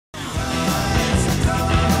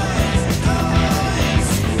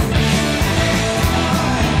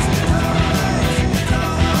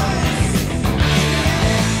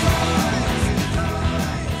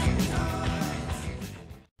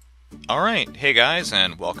Alright, hey guys,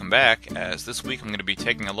 and welcome back, as this week I'm going to be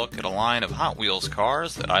taking a look at a line of Hot Wheels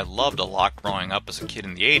cars that I loved a lot growing up as a kid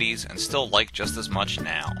in the 80s and still like just as much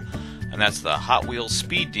now. And that's the Hot Wheels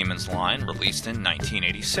Speed Demons line, released in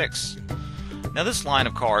 1986. Now this line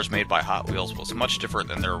of cars made by Hot Wheels was much different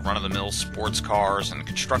than their run-of-the-mill sports cars and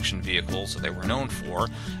construction vehicles that they were known for,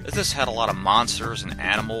 as this had a lot of monsters and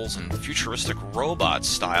animals and futuristic robot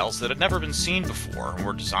styles that had never been seen before and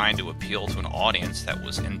were designed to appeal to an audience that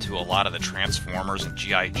was into a lot of the Transformers and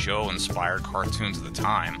G.I. Joe inspired cartoons of the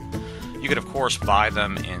time. You could of course buy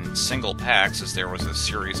them in single packs, as there was a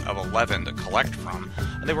series of 11 to collect from,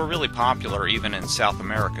 and they were really popular even in South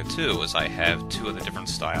America too, as I have two of the different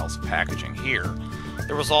styles of packaging here.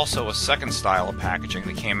 There was also a second style of packaging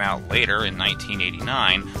that came out later in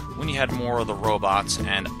 1989, when you had more of the robots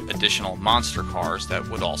and additional monster cars that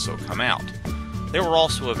would also come out. They were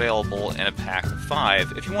also available in a pack of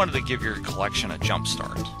 5 if you wanted to give your collection a jump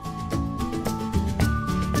start.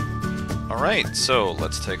 Alright, so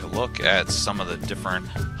let's take a look at some of the different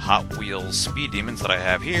Hot Wheels Speed Demons that I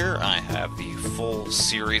have here. I have the full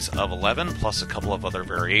series of 11, plus a couple of other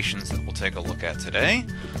variations that we'll take a look at today.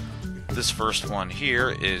 This first one here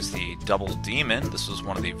is the Double Demon. This was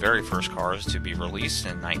one of the very first cars to be released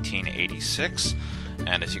in 1986.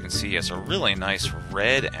 And as you can see, it has a really nice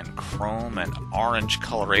red and chrome and orange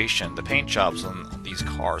coloration. The paint jobs on these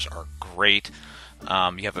cars are great.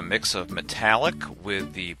 You have a mix of metallic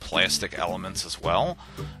with the plastic elements as well,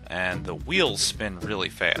 and the wheels spin really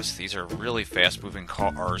fast. These are really fast moving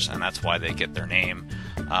cars, and that's why they get their name.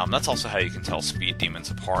 That's also how you can tell Speed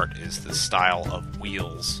Demons apart, is the style of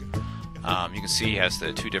wheels. You can see he has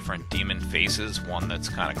the two different demon faces, one that's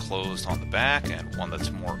kind of closed on the back and one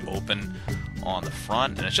that's more open on the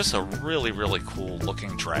front, and it's just a really cool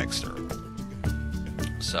looking dragster.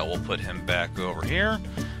 So we'll put him back over here.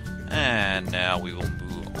 And now we will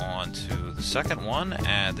move on to the second one,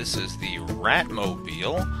 and this is the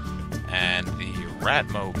Ratmobile. And the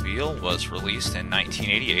Ratmobile was released in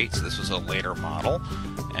 1988, so this was a later model.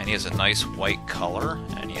 And he has a nice white color,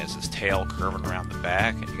 and he has his tail curving around the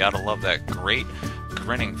back. And you gotta love that great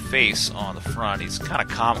grinning face on the front. He's kind of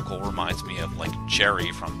comical, reminds me of like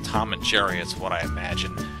Jerry from Tom and Jerry. It's what I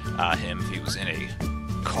imagine him if he was in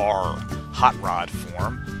a car hot rod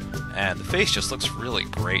form. And the face just looks really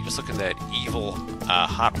great. Just look at that evil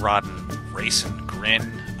hot rod and racing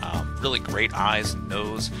grin. Really great eyes,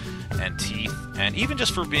 nose, and teeth. And even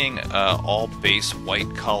just for being all base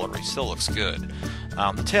white color, he still looks good.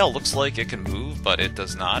 The tail looks like it can move, but it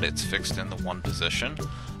does not. It's fixed in the one position.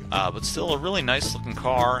 But still a really nice looking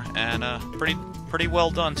car, and pretty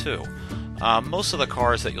well done too. Most of the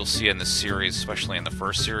cars that you'll see in this series, especially in the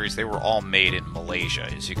first series, they were all made in Malaysia,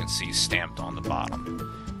 as you can see stamped on the bottom.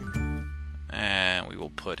 And we will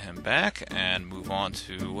put him back and move on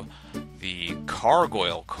to the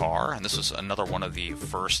Cargoyle car. And this was another one of the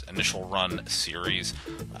first initial run series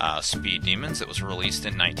Speed Demons. It was released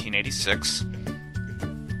in 1986.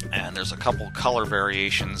 And there's a couple color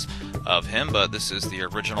variations of him, but this is the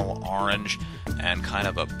original orange and kind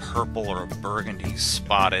of a purple or a burgundy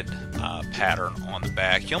spotted pattern on the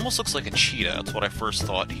back. He almost looks like a cheetah. That's what I first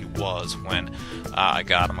thought he was when I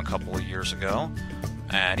got him a couple of years ago.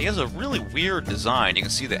 And he has a really weird design. You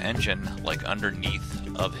can see the engine like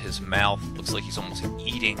underneath of his mouth. Looks like he's almost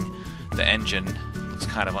eating the engine. Looks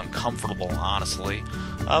kind of uncomfortable, honestly.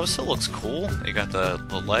 It still looks cool. You got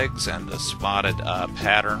the legs and the spotted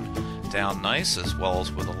pattern down nice, as well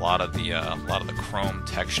as with a lot of the chrome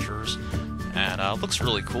textures. And looks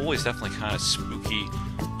really cool. He's definitely kind of spooky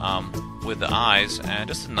with the eyes, and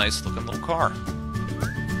just a nice looking little car.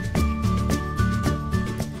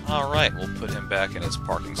 Alright, we'll put him back in his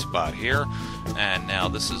parking spot here. And now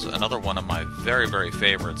this is another one of my very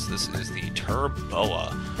favorites. This is the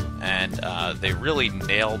Turboa. And they really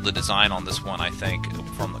nailed the design on this one, I think,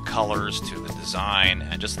 from the colors to the design,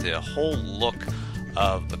 and just the whole look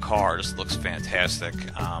of the car just looks fantastic.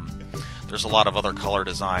 There's a lot of other color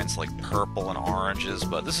designs like purple and oranges,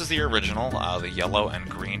 but this is the original, the yellow and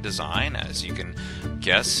green design. As you can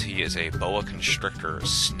guess, he is a boa constrictor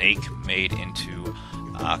snake made into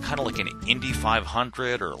kind of like an Indy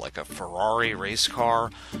 500 or like a Ferrari race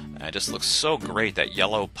car. And it just looks so great. That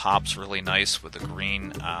yellow pops really nice with the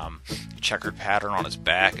green checkered pattern on his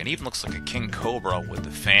back, and even looks like a King Cobra with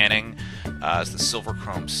the fanning, as the silver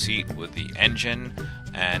chrome seat with the engine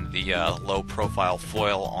and the low profile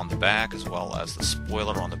foil on the back, as well as the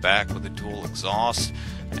spoiler on the back with the dual exhaust.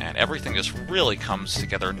 And everything just really comes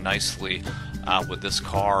together nicely with this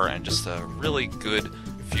car, and just a really good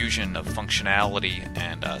fusion of functionality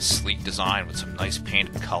and sleek design with some nice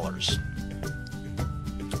painted colors.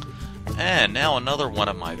 And now another one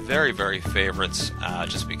of my very, very favorites,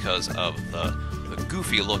 just because of the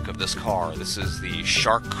goofy look of this car. This is the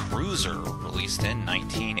Shark Cruiser, released in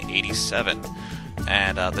 1987.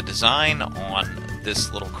 And the design on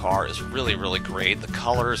this little car is really, really great. The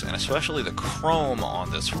colors, and especially the chrome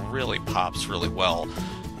on this, really pops really well.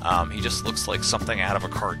 He just looks like something out of a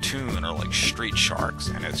cartoon or like Street Sharks,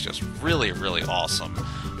 and it's just really, really awesome.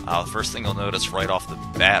 The first thing you'll notice right off the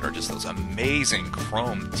bat are just those amazing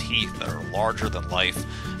chrome teeth that are larger than life,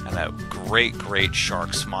 and that great, great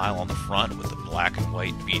shark smile on the front with the black and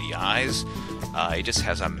white beady eyes. He just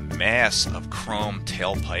has a mass of chrome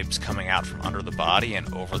tailpipes coming out from under the body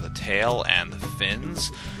and over the tail and the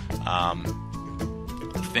fins.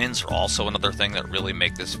 The fins are also another thing that really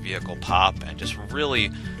make this vehicle pop and just really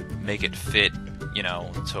make it fit, you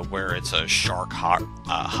know, to where it's a shark hot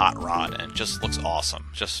rod, and just looks awesome.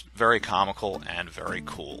 Just very comical and very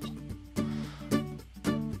cool.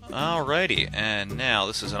 Alrighty, and now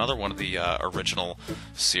this is another one of the original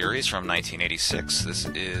series from 1986. This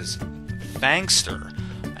is Fangster,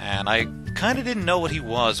 and I kind of didn't know what he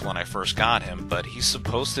was when I first got him, but he's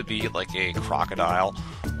supposed to be like a crocodile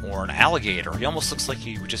or an alligator. He almost looks like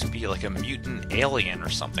he would just be like a mutant alien or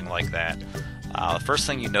something like that. The first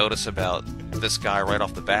thing you notice about this guy right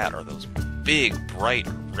off the bat are those big, bright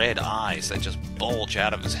red eyes that just bulge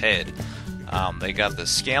out of his head. They got the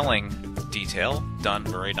scaling detail done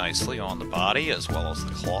very nicely on the body, as well as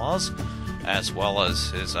the claws, as well as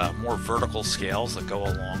his more vertical scales that go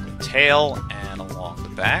along the tail and along the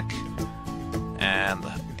back. And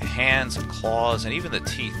the hands and claws and even the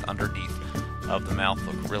teeth underneath of the mouth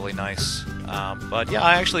look really nice. But yeah,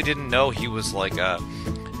 I actually didn't know he was like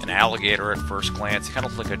an alligator at first glance. He kind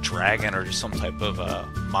of looked like a dragon or just some type of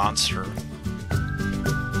monster.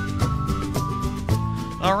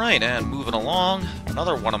 Alright, and moving along,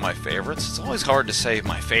 another one of my favorites. It's always hard to say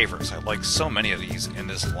my favorites. I like so many of these in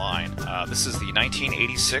this line. This is the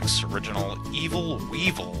 1986 original Evel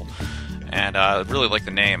Weevil, and I really like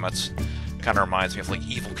the name. That's kind of reminds me of like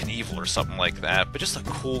Evel Knievel or something like that, but just a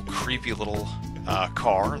cool, creepy little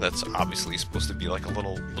car that's obviously supposed to be like a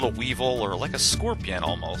little weevil or like a scorpion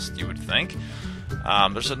almost, you would think.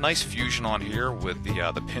 There's a nice fusion on here with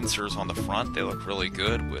the pincers on the front. They look really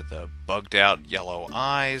good with bugged out yellow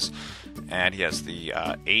eyes, and he has the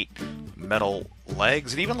 8 metal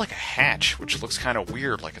legs and even like a hatch, which looks kind of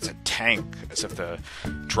weird, like it's a tank, as if the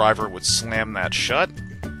driver would slam that shut.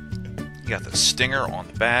 You got the stinger on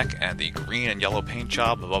the back and the green and yellow paint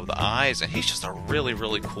job above the eyes, and he's just a really,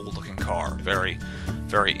 really cool looking car. Very,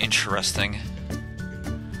 very interesting.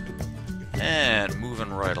 And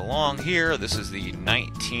moving right along here, this is the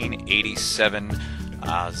 1987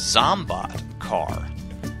 Zombot car.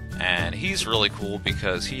 And he's really cool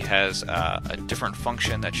because he has a different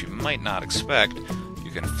function that you might not expect.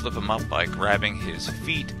 You can flip him up by grabbing his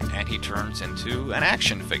feet, and he turns into an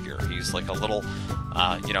action figure. He's like a little,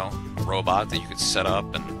 robot that you could set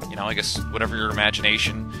up, and, I guess whatever your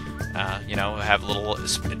imagination, have little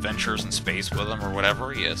adventures in space with him or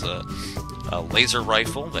whatever. He has a laser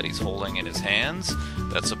rifle that he's holding in his hands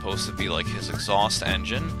that's supposed to be like his exhaust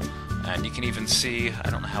engine. And you can even see, I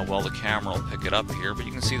don't know how well the camera will pick it up here, but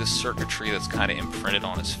you can see the circuitry that's kind of imprinted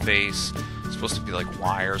on his face. It's supposed to be like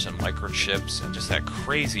wires and microchips and just that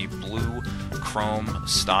crazy blue chrome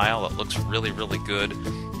style that looks really, really good.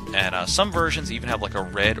 And some versions even have like a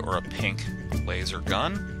red or a pink laser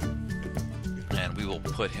gun. And we will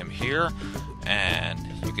put him here, and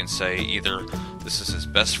you can say either this is his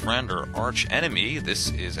best friend or arch enemy. This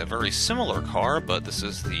is a very similar car, but this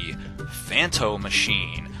is the Phanto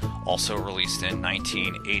Machine, also released in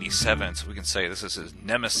 1987, so we can say this is his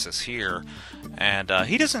nemesis here. And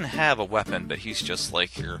he doesn't have a weapon, but he's just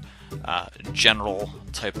like your general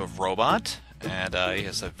type of robot. And he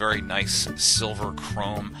has a very nice silver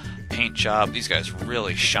chrome paint job. These guys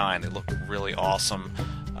really shine. They look really awesome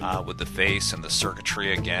with the face and the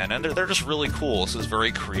circuitry again. And they're just really cool. This is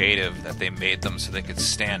very creative that they made them so they could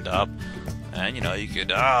stand up. And, you could,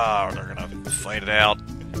 they're going to fight it out,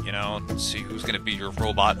 see who's going to be your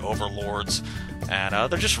robot overlords. And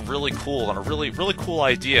they're just really cool, and a really, really cool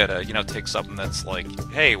idea to, take something that's like,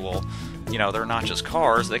 hey, well, they're not just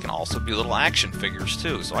cars, they can also be little action figures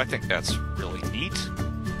too. So I think that's really neat.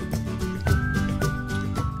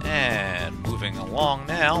 And moving along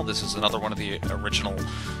now, this is another one of the original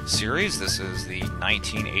series. This is the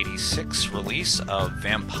 1986 release of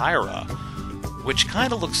Vampira, which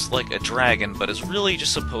kind of looks like a dragon, but is really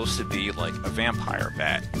just supposed to be like a vampire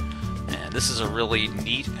bat. And this is a really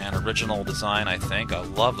neat and original design, I think. I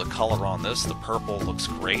love the color on this. The purple looks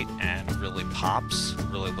great and really pops,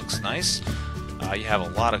 really looks nice. You have a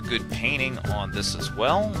lot of good painting on this as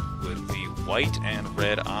well, with the white and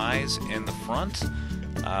red eyes in the front.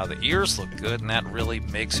 The ears look good, and that really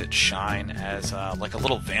makes it shine as like a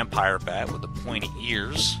little vampire bat with the pointy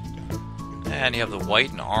ears. And you have the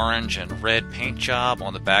white and orange and red paint job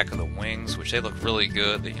on the back of the wings, which they look really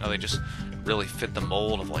good. They just really fit the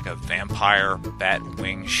mold of like a vampire bat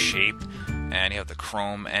wing shape. And you have the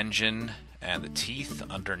chrome engine and the teeth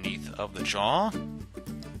underneath of the jaw.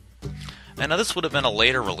 And now this would have been a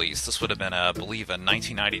later release. This would have been, I believe, a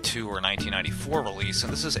 1992 or 1994 release,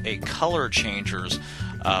 and this is a Color Changers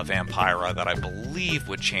Vampira that I believe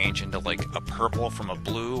would change into like a purple from a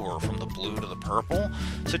blue, or from the blue to the purple.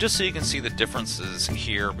 So just so you can see the differences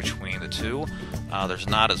here between the two, there's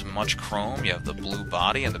not as much chrome. You have the blue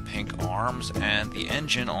body and the pink arms, and the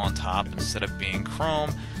engine on top, instead of being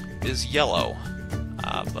chrome, is yellow.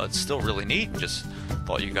 But still really neat. Just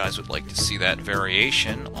thought you guys would like to see that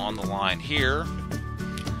variation on the line here.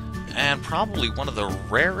 And probably one of the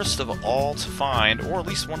rarest of all to find, or at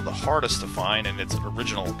least one of the hardest to find in its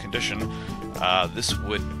original condition. This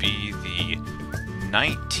would be the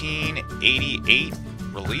 1988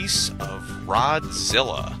 release of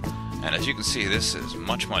Rodzilla. And as you can see, this is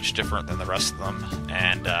much different than the rest of them,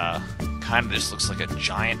 and kind of just looks like a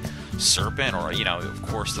giant serpent, or, of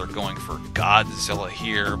course they're going for Godzilla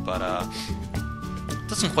here, but it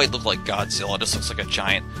doesn't quite look like Godzilla. It just looks like a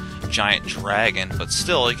giant dragon, but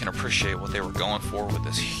still you can appreciate what they were going for with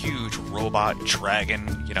this huge robot dragon,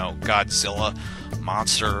 Godzilla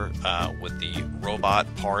monster with the robot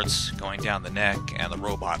parts going down the neck and the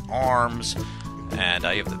robot arms, and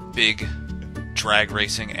you have the big drag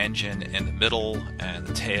racing engine in the middle and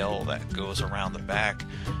the tail that goes around the back.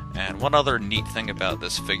 And one other neat thing about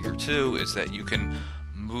this figure too is that you can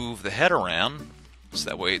move the head around, so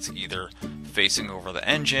that way it's either facing over the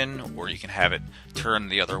engine, or you can have it turn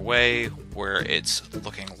the other way where it's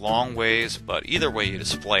looking long ways. But either way you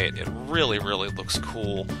display it, it really looks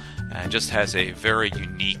cool and just has a very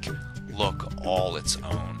unique look all its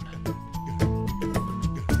own.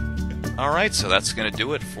 Alright, so that's going to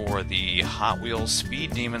do it for the Hot Wheels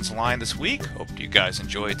Speed Demons line this week. Hope you guys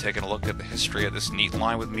enjoyed taking a look at the history of this neat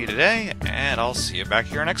line with me today, and I'll see you back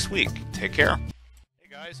here next week. Take care. Hey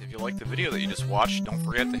guys, if you liked the video that you just watched, don't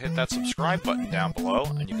forget to hit that subscribe button down below,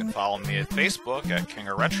 and you can follow me at Facebook at King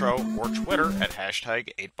of Retro, or Twitter at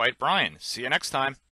 #8ByteBrian. See you next time.